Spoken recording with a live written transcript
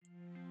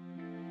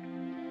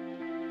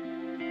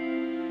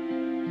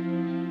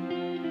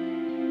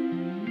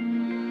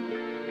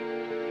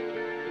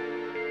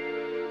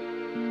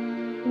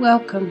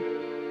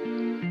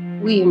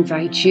welcome. We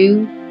invite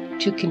you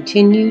to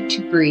continue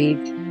to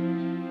breathe.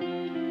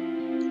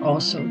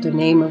 Also, the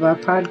name of our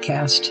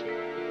podcast,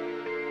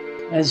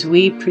 as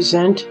we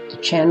present the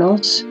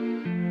channels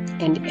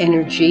and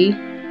energy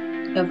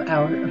of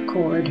our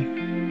accord.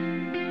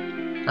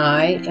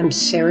 I am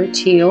Sarah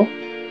Teal,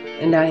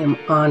 and I am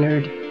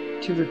honored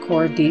to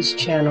record these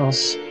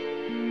channels.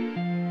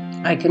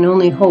 I can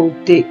only hope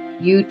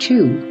that you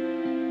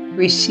too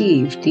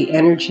receive the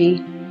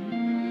energy,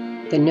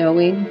 the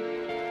knowing,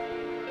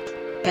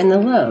 and the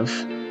love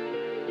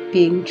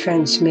being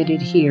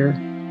transmitted here.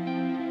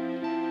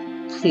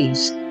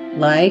 Please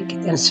like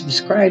and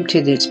subscribe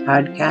to this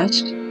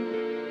podcast,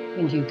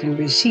 and you can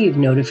receive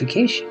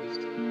notifications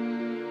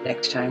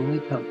next time we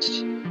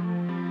post.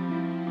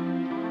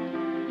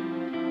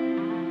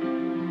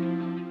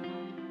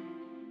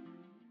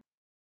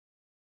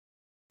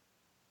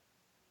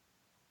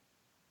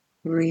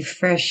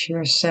 Refresh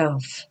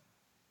yourself.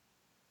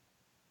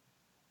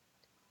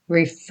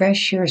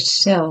 Refresh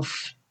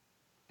yourself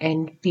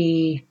and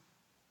be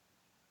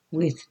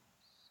with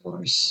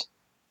Source.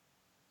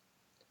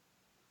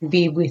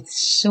 Be with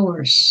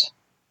Source.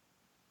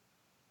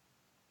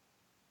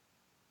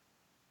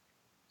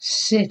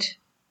 Sit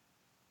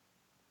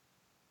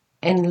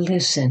and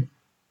listen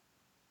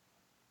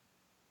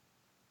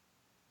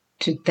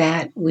to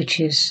that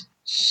which is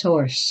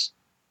Source.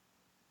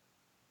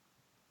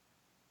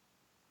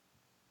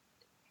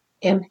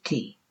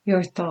 Empty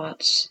your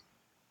thoughts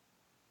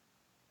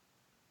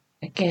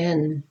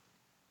again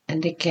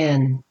and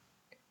again.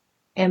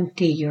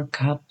 Empty your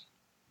cup.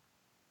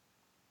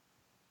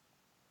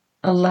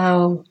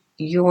 Allow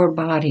your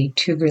body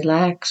to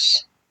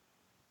relax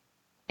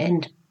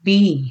and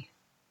be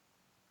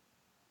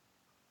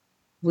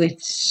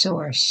with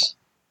Source.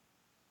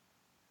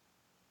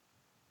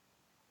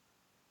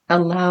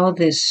 Allow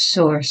this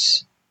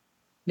Source,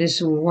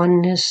 this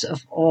oneness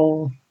of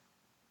all,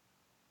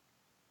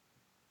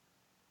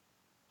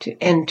 to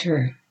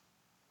enter.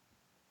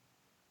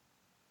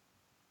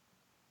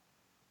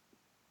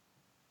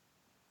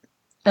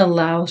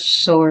 Allow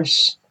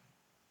Source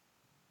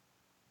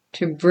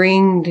to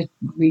bring the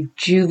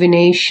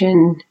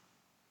rejuvenation,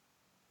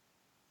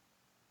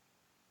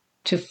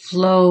 to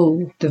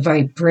flow the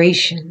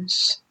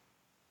vibrations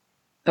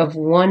of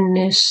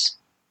oneness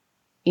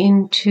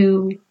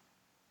into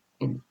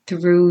and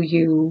through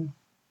you.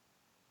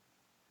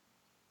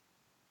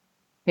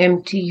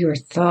 Empty your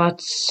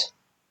thoughts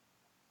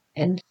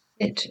and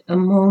sit a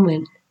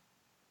moment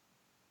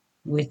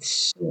with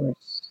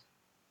Source.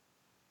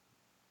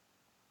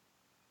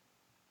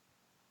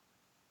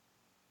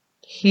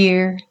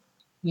 Here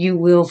you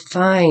will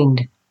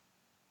find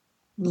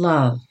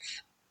love.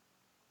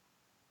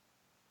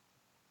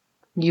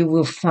 You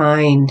will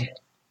find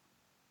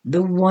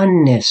the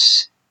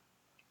oneness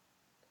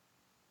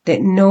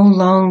that no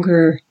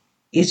longer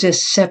is a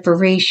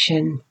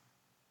separation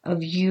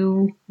of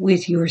you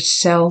with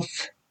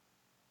yourself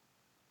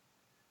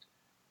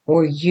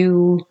or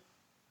you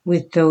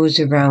with those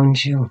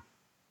around you.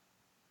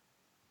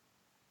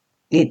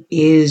 It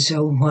is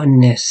a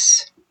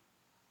oneness.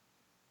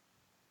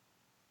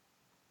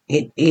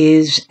 It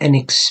is an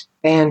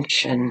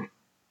expansion.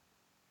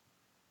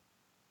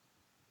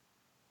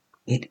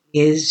 It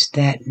is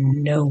that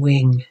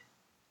knowing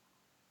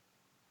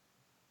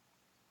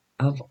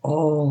of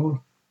all.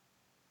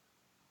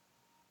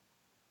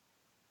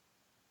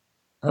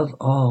 Of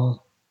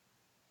all.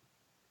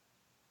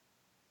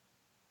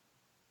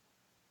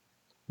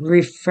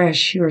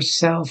 Refresh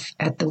yourself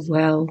at the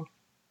well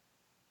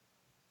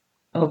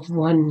of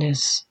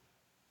oneness.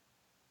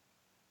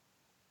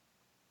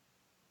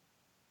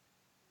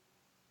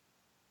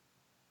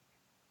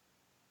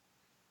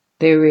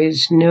 There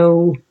is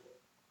no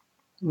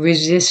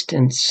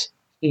resistance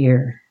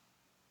here,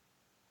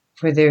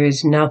 for there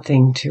is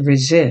nothing to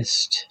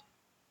resist.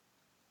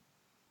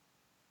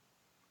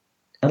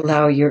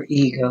 Allow your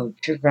ego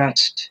to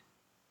rest.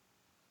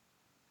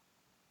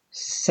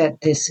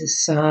 Set this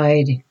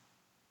aside.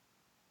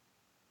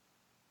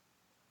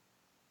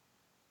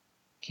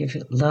 Give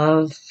it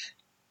love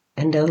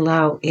and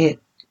allow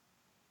it,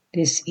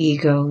 this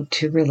ego,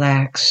 to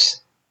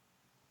relax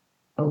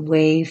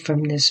away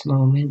from this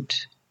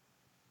moment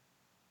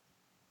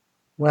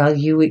while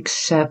you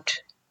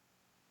accept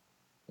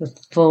the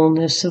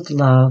fullness of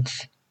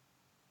love,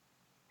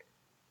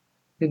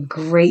 the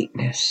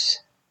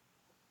greatness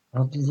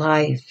of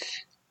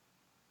life,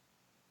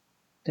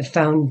 the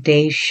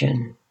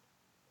foundation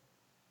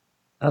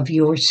of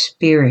your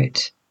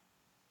spirit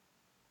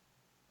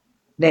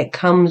that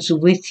comes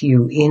with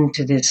you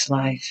into this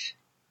life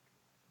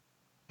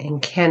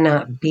and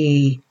cannot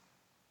be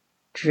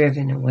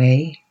driven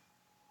away,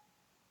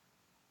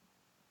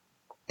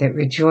 that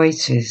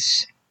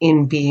rejoices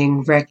in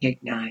being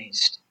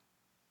recognized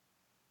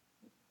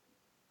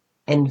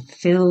and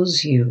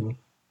fills you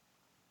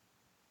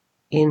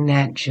in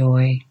that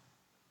joy.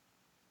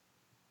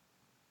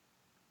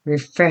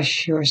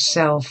 Refresh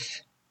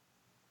yourself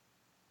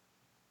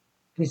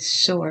with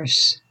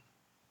Source.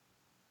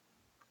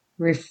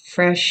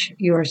 Refresh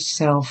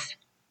yourself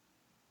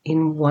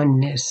in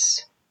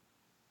oneness.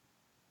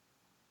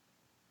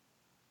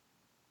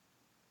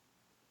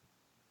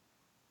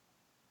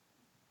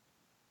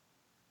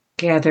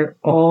 Gather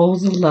all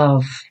the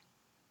love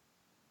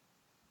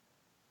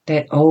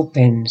that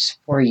opens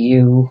for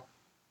you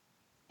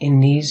in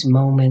these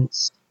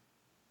moments.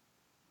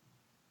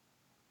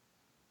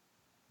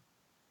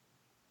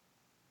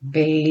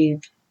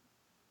 Bathe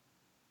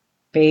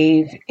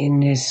in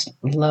this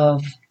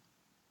love,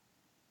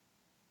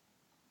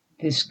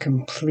 this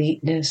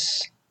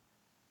completeness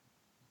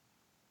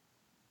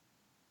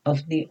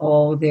of the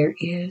all there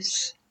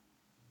is.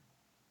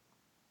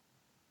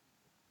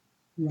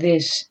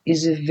 This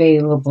is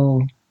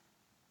available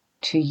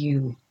to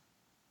you.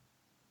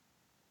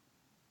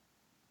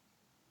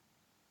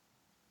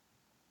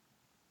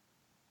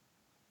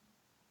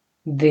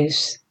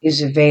 This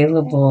is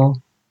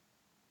available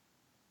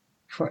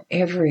for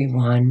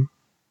everyone.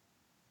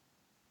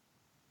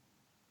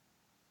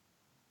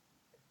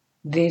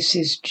 This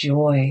is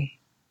joy.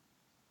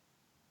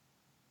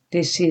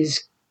 This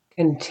is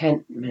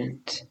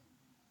contentment.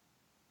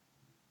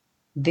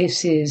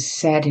 This is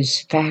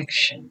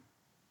satisfaction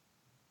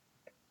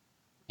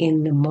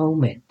in the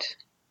moment.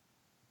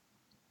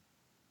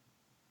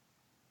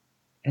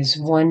 As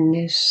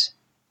oneness,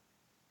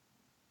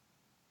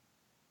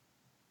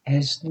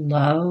 as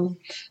love,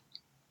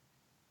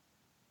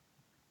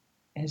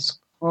 as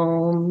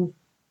calm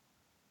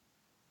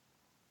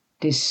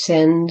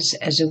descends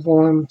as a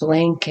warm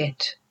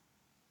blanket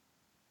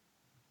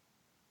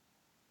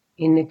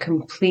in the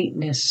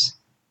completeness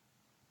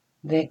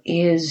that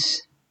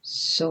is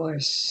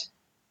Source.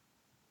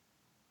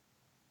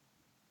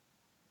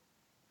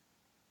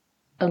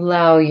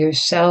 Allow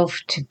yourself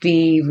to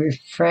be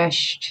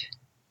refreshed,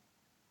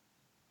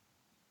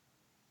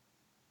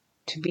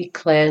 to be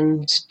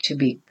cleansed, to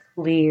be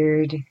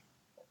cleared.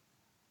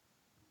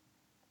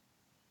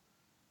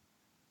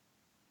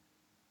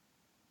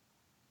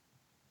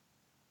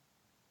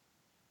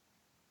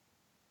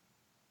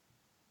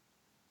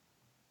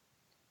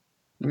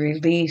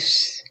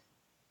 Release,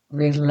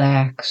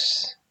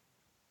 relax,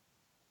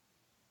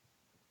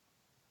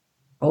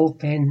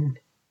 open,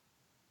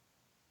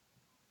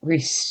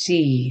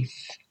 receive.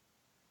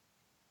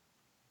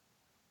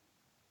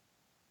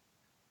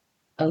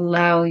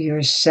 Allow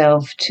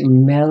yourself to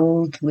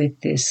meld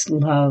with this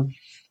love,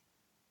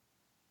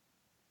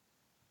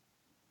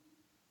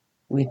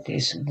 with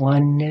this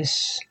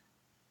oneness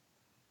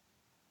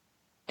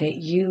that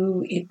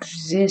you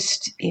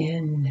exist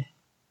in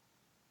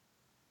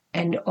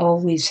and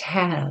always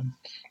have.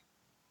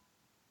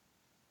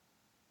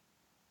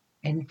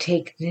 And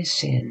take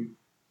this in.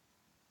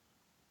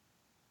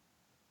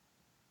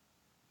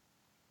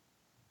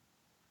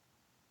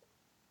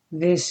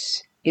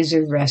 This is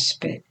a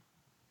respite.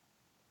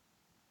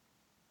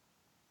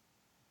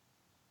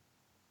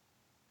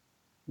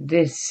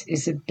 This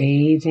is a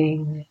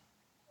bathing,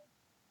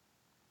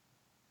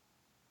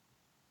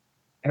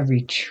 a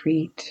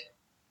retreat.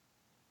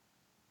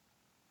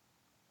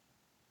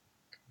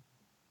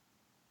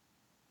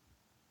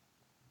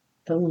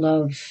 The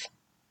love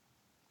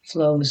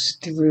flows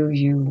through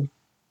you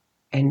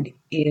and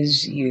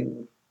is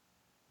you.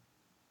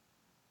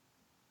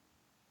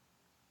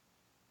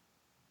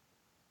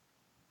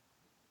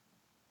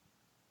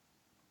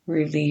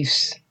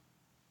 Release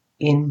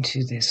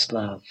into this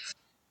love.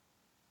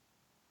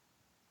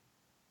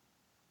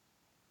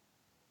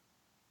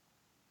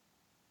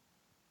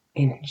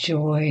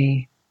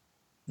 Enjoy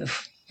the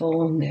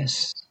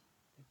fullness,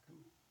 the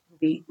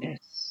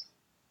completeness.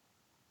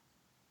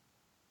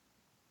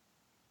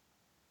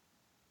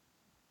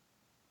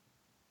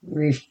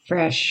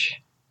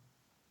 Refresh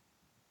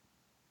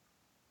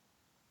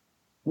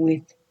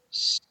with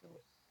source.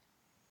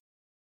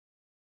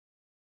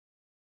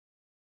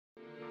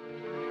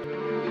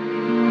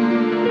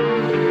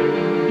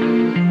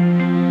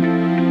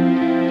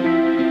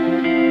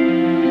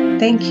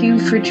 Thank you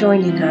for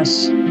joining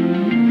us.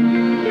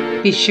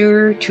 Be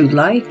sure to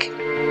like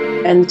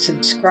and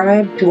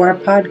subscribe to our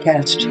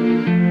podcast.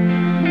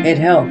 It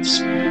helps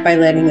by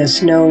letting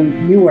us know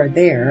you are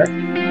there,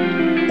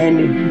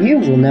 and you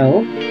will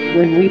know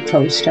when we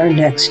post our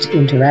next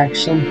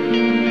interaction.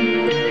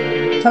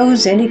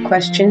 Pose any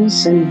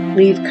questions and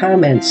leave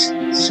comments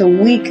so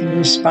we can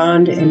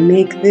respond and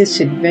make this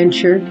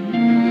adventure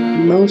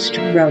most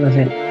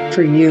relevant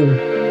for you.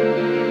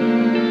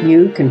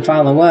 You can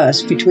follow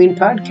us between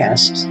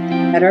podcasts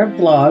at our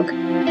blog,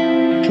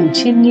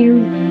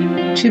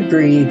 Continue to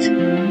Breathe,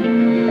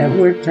 at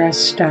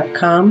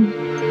WordPress.com.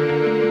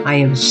 I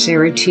am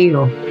Sarah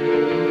Teal.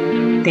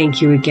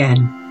 Thank you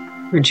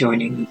again for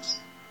joining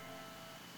us.